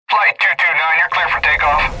Flight 229, you're clear for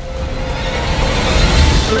takeoff.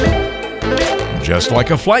 Just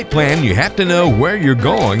like a flight plan, you have to know where you're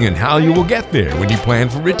going and how you will get there when you plan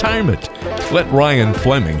for retirement. Let Ryan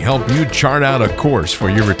Fleming help you chart out a course for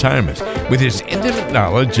your retirement with his intimate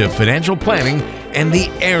knowledge of financial planning and the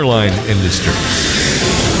airline industry.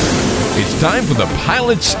 It's time for the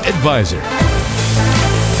Pilot's Advisor.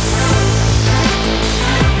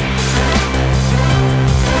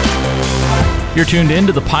 You're tuned in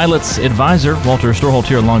to the Pilot's Advisor. Walter Storholt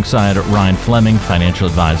here alongside Ryan Fleming, financial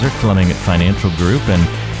advisor, Fleming Financial Group.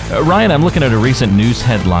 And Ryan, I'm looking at a recent news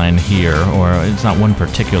headline here, or it's not one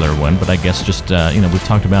particular one, but I guess just, we've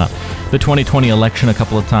talked about the 2020 election a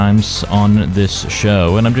couple of times on this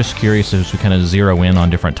show, and I'm just curious as we kind of zero in on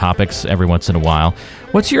different topics every once in a while.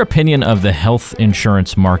 What's your opinion of the health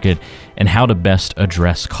insurance market and how to best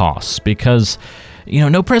address costs? Because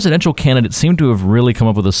no presidential candidate seemed to have really come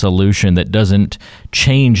up with a solution that doesn't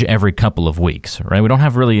change every couple of weeks, right? We don't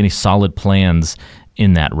have really any solid plans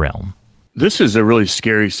in that realm. This is a really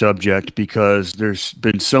scary subject because there's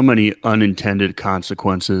been so many unintended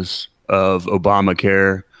consequences of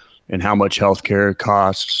Obamacare and how much healthcare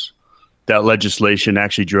costs. That legislation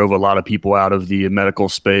actually drove a lot of people out of the medical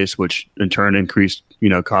space, which in turn increased,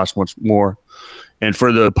 costs much more. And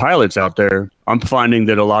for the pilots out there, I'm finding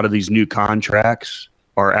that a lot of these new contracts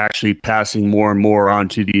are actually passing more and more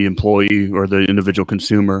onto the employee or the individual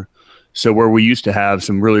consumer. So where we used to have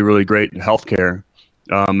some really, really great healthcare,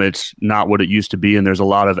 it's not what it used to be. And there's a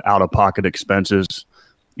lot of out-of-pocket expenses.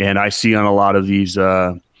 And I see on a lot of these,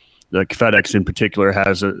 like FedEx in particular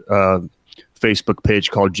has a Facebook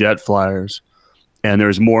page called Jet Flyers. And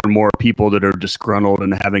there's more and more people that are disgruntled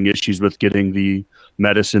and having issues with getting the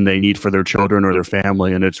medicine they need for their children or their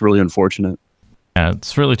family, and it's really unfortunate. Yeah,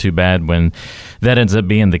 it's really too bad when that ends up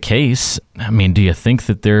being the case. I mean, do you think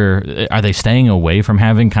that are they staying away from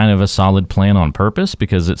having kind of a solid plan on purpose?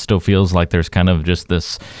 Because it still feels like there's kind of just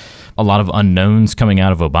a lot of unknowns coming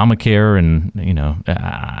out of Obamacare, and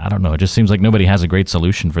I don't know. It just seems like nobody has a great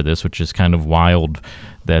solution for this, which is kind of wild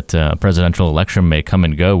that a presidential election may come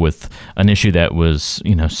and go with an issue that was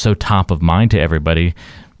so top of mind to everybody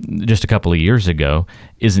just a couple of years ago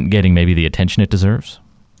isn't getting maybe the attention it deserves.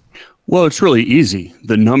 Well, it's really easy.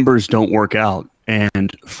 The numbers don't work out,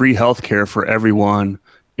 and free healthcare for everyone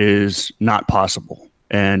is not possible.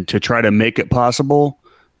 And to try to make it possible,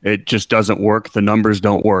 it just doesn't work. The numbers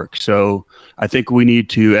don't work. So I think we need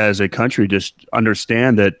to, as a country, just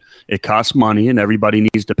understand that it costs money and everybody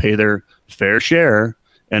needs to pay their fair share.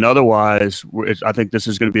 And otherwise, I think this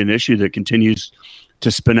is going to be an issue that continues to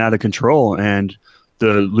spin out of control. And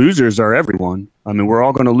the losers are everyone. I mean, we're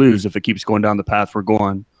all going to lose if it keeps going down the path we're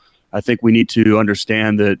going. I think we need to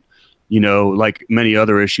understand that, like many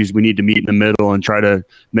other issues, we need to meet in the middle and try to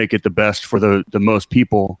make it the best for the most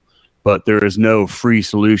people. But there is no free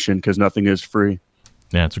solution because nothing is free.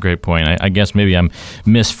 Yeah, it's a great point. I guess maybe I'm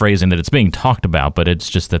misphrasing that it's being talked about, but it's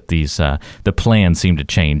just that the plans seem to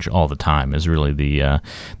change all the time is really the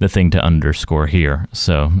thing to underscore here.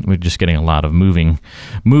 So we're just getting a lot of moving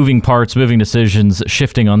parts, moving decisions,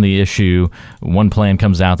 shifting on the issue. One plan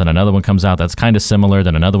comes out, then another one comes out that's kind of similar,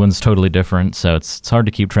 then another one's totally different. So it's hard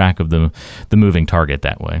to keep track of the moving target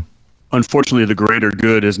that way. Unfortunately, the greater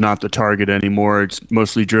good is not the target anymore. It's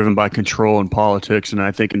mostly driven by control and politics. And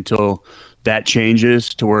I think until that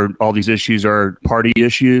changes to where all these issues are party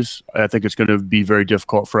issues, I think it's going to be very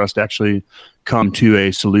difficult for us to actually come to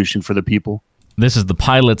a solution for the people. This is the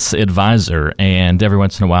Pilot's Advisor, and every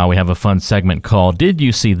once in a while we have a fun segment called Did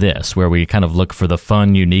You See This?, where we kind of look for the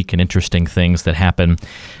fun, unique, and interesting things that happen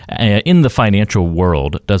in the financial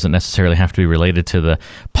world. It doesn't necessarily have to be related to the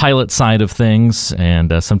pilot side of things,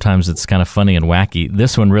 and sometimes it's kind of funny and wacky.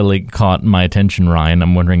 This one really caught my attention, Ryan.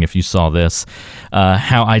 I'm wondering if you saw this.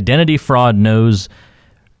 How identity fraud knows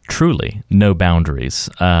truly no boundaries.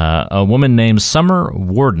 A woman named Summer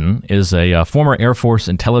Warden is a former Air Force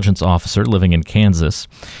intelligence officer living in Kansas.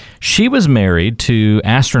 She was married to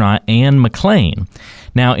astronaut Ann McClain.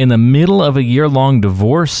 Now, in the middle of a year-long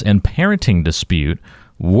divorce and parenting dispute,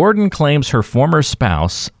 Warden claims her former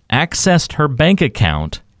spouse accessed her bank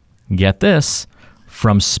account, get this,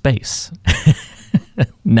 from space.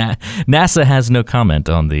 NASA has no comment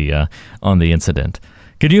on the incident.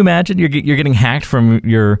 Could you imagine you're getting hacked from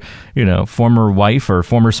your former wife or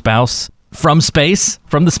former spouse from space,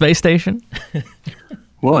 from the space station?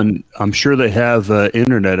 Well, and I'm sure they have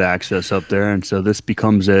internet access up there, and so this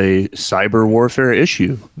becomes a cyber warfare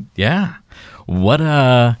issue. Yeah. What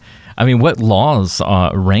I mean, what laws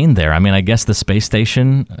reign there? I mean, I guess the space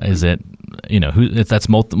station, is it, if that's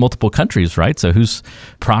multiple countries, right? So whose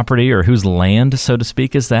property or whose land, so to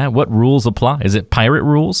speak, is that? What rules apply? Is it pirate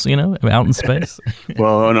rules, out in space?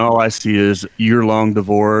 Well, and all I see is year-long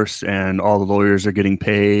divorce, and all the lawyers are getting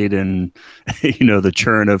paid, and, the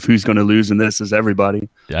churn of who's going to lose in this is everybody.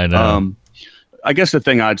 I know. I guess the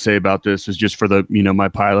thing I'd say about this is just for the, my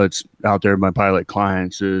pilots out there, my pilot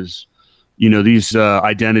clients is, these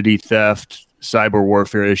identity theft, cyber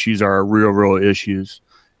warfare issues are real issues.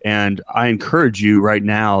 And I encourage you right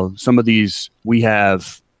now, some of these we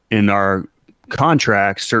have in our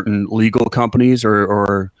contracts, certain legal companies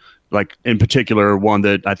or like in particular, one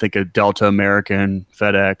that I think a Delta, American,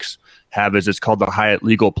 FedEx have is it's called the Hyatt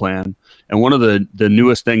Legal Plan. And one of the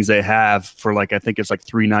newest things they have for I think it's like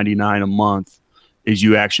 $3.99 a month is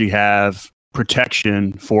you actually have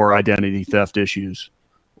protection for identity theft issues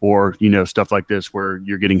or, stuff like this where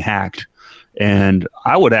you're getting hacked. And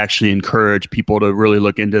I would actually encourage people to really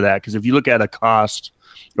look into that, because if you look at a cost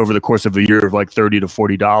over the course of a year of like $30 to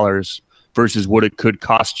 $40 versus what it could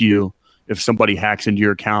cost you if somebody hacks into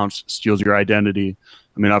your accounts, steals your identity.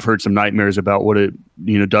 I mean, I've heard some nightmares about what it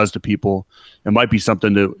does to people. It might be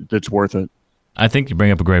something that's worth it. I think you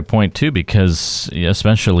bring up a great point, too, because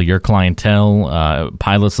especially your clientele,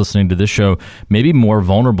 pilots listening to this show, may be more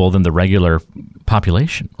vulnerable than the regular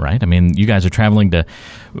population, right? I mean, you guys are traveling to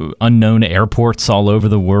unknown airports all over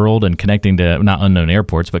the world and connecting to, not unknown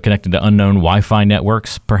airports, but connecting to unknown Wi-Fi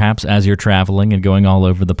networks, perhaps, as you're traveling and going all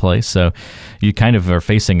over the place. So you kind of are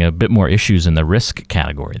facing a bit more issues in the risk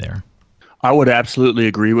category there. I would absolutely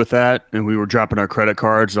agree with that. And we were dropping our credit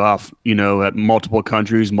cards off, at multiple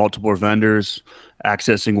countries, multiple vendors,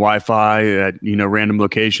 accessing Wi-Fi at, random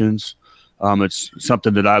locations. It's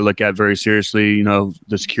something that I look at very seriously,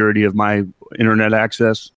 the security of my internet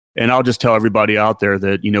access. And I'll just tell everybody out there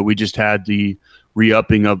that, we just had the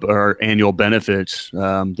re-upping of our annual benefits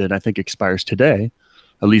that I think expires today,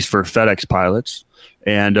 at least for FedEx pilots.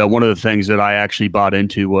 And one of the things that I actually bought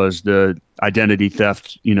into was the identity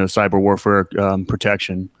theft, cyber warfare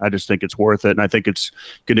protection. I just think it's worth it. And I think it's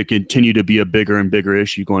going to continue to be a bigger and bigger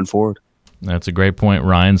issue going forward. That's a great point,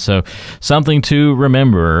 Ryan. So something to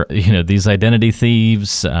remember, these identity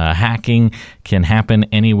thieves, hacking can happen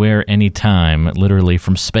anywhere, anytime, literally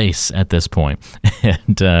from space at this point.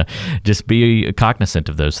 And just be cognizant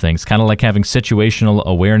of those things. Kind of like having situational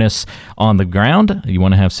awareness on the ground. You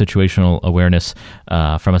want to have situational awareness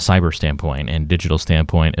from a cyber standpoint and digital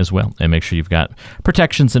standpoint as well. And make sure you've got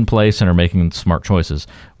protections in place and are making smart choices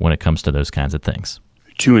when it comes to those kinds of things.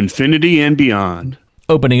 To infinity and beyond.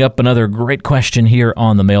 Opening up another great question here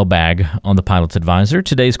on the mailbag on the Pilot's Advisor.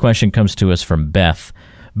 Today's question comes to us from Beth.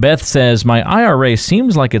 Beth says, my IRA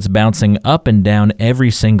seems like it's bouncing up and down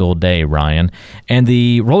every single day, Ryan, and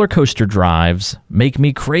the roller coaster drives make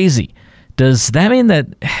me crazy. Does that mean that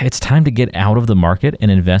it's time to get out of the market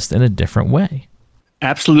and invest in a different way?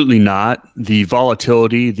 Absolutely not. The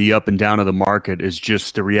volatility, the up and down of the market is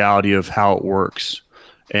just the reality of how it works.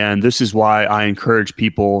 And this is why I encourage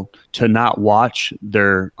people to not watch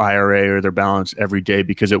their IRA or their balance every day,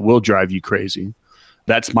 because it will drive you crazy.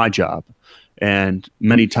 That's my job. And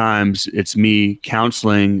many times it's me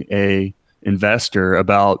counseling a investor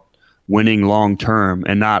about winning long term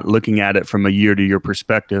and not looking at it from a year to year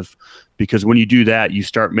perspective. Because when you do that, you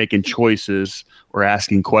start making choices or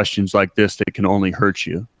asking questions like this that can only hurt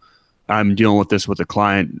you. I'm dealing with this with a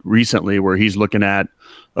client recently where he's looking at,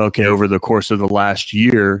 okay, over the course of the last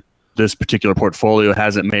year, this particular portfolio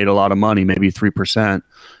hasn't made a lot of money, maybe 3%.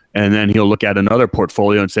 And then he'll look at another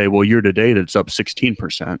portfolio and say, well, year to date, it's up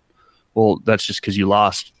 16%. Well, that's just because you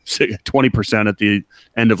lost 20% at the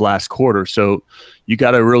end of last quarter. So you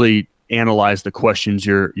got to really analyze the questions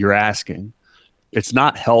you're asking. It's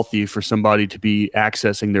not healthy for somebody to be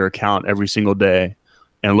accessing their account every single day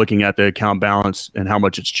and looking at the account balance and how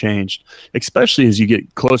much it's changed, especially as you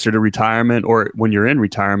get closer to retirement or when you're in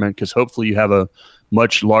retirement, because hopefully you have a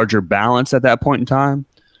much larger balance at that point in time.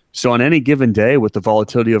 So on any given day with the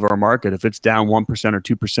volatility of our market, if it's down 1% or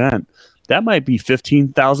 2%, that might be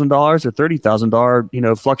 $15,000 or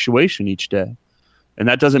 $30,000, fluctuation each day. And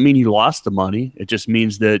that doesn't mean you lost the money. It just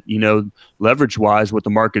means that, leverage wise, what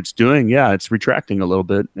the market's doing, yeah, it's retracting a little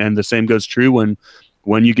bit. And the same goes true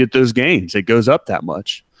when you get those gains, it goes up that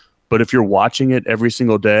much. But if you're watching it every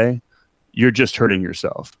single day, you're just hurting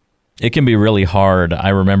yourself. It can be really hard. I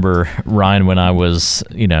remember, Ryan, when I was,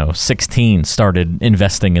 16, started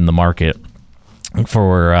investing in the market.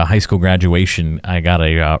 For high school graduation, I got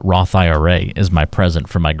a Roth IRA as my present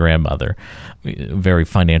from my grandmother, very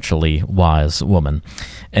financially wise woman.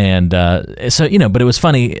 And so, but it was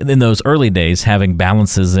funny in those early days having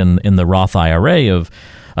balances in the Roth IRA of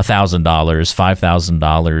 $1,000,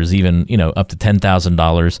 $5,000, even, up to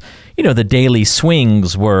 $10,000. The daily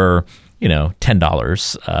swings were $10,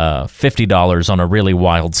 $50 on a really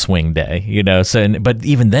wild swing day, So, but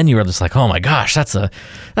even then you were just like, oh my gosh, that's a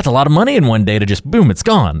lot of money in one day to just boom, it's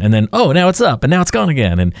gone, and then now it's up, and now it's gone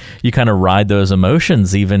again, and you kind of ride those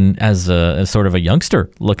emotions even as sort of a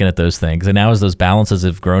youngster looking at those things. And now as those balances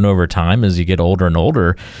have grown over time, as you get older and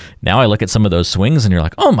older, now I look at some of those swings and you're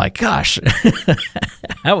like, oh my gosh,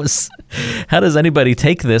 how does anybody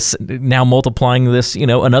take this now, multiplying this,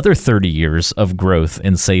 another 30 years of growth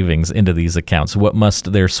and savings into these accounts? What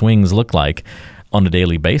must their swings look like on a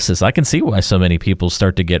daily basis? I can see why so many people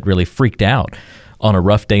start to get really freaked out on a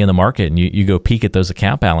rough day in the market, and you go peek at those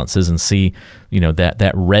account balances and see,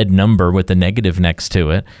 that red number with the negative next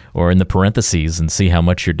to it, or in the parentheses, and see how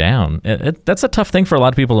much you're down. That's a tough thing for a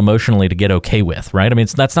lot of people emotionally to get okay with, right? I mean,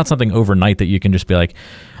 that's not something overnight that you can just be like,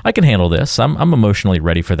 I can handle this. I'm emotionally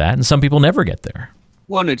ready for that. And some people never get there.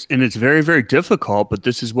 Well, and it's very, very difficult, but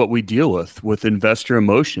this is what we deal with investor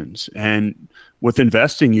emotions. And with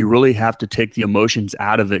investing, you really have to take the emotions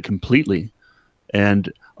out of it completely.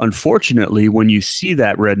 And unfortunately, when you see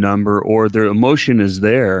that red number or the emotion is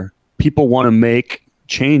there, people want to make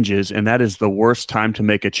changes, and that is the worst time to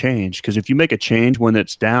make a change. Because if you make a change when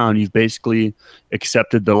it's down, you've basically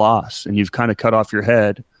accepted the loss, and you've kind of cut off your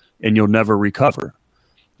head, and you'll never recover.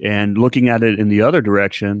 And looking at it in the other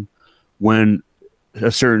direction, when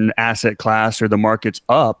a certain asset class or the market's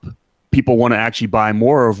up, people want to actually buy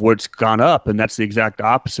more of what's gone up, and that's the exact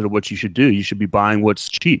opposite of what you should do. You should be buying what's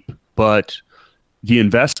cheap. But the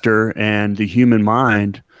investor and the human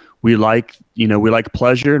mind, we like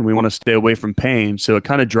pleasure, and we want to stay away from pain. So it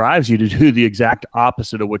kind of drives you to do the exact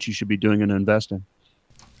opposite of what you should be doing in investing.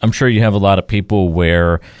 I'm sure you have a lot of people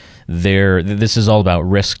where this is all about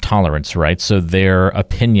risk tolerance, right? So their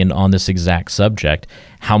opinion on this exact subject,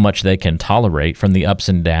 how much they can tolerate from the ups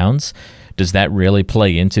and downs, does that really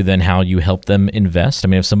play into then how you help them invest? I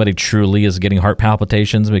mean, if somebody truly is getting heart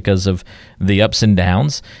palpitations because of the ups and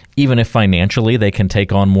downs, even if financially they can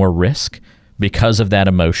take on more risk because of that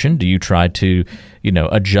emotion, do you try to,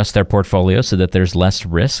 adjust their portfolio so that there's less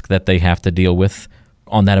risk that they have to deal with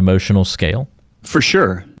on that emotional scale? For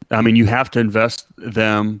sure. I mean, you have to invest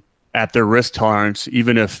them at their risk tolerance,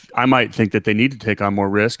 even if I might think that they need to take on more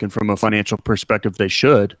risk, and from a financial perspective, they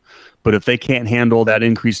should. But if they can't handle that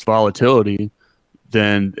increased volatility,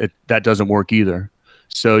 then that doesn't work either.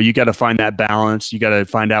 So you got to find that balance. You got to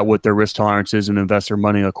find out what their risk tolerance is and invest their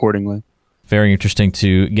money accordingly. Very interesting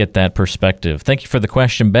to get that perspective. Thank you for the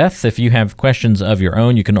question, Beth. If you have questions of your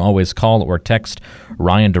own, you can always call or text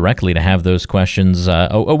Ryan directly to have those questions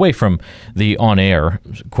away from the on-air,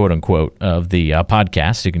 quote-unquote, of the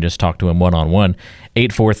podcast. You can just talk to him one-on-one.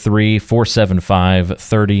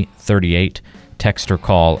 843-475-3038. Text or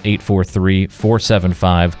call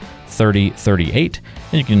 843-475-3038.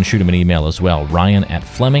 And you can shoot him an email as well,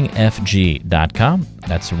 ryan@flemingfg.com.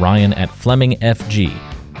 That's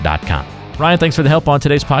ryan@flemingfg.com. Ryan, thanks for the help on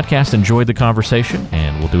today's podcast. Enjoyed the conversation,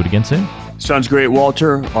 and we'll do it again soon. Sounds great,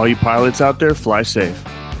 Walter. All you pilots out there, fly safe.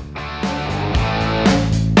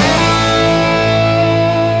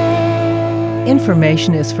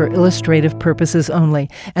 Information is for illustrative purposes only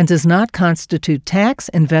and does not constitute tax,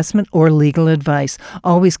 investment, or legal advice.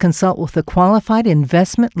 Always consult with a qualified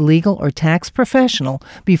investment, legal, or tax professional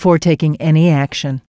before taking any action.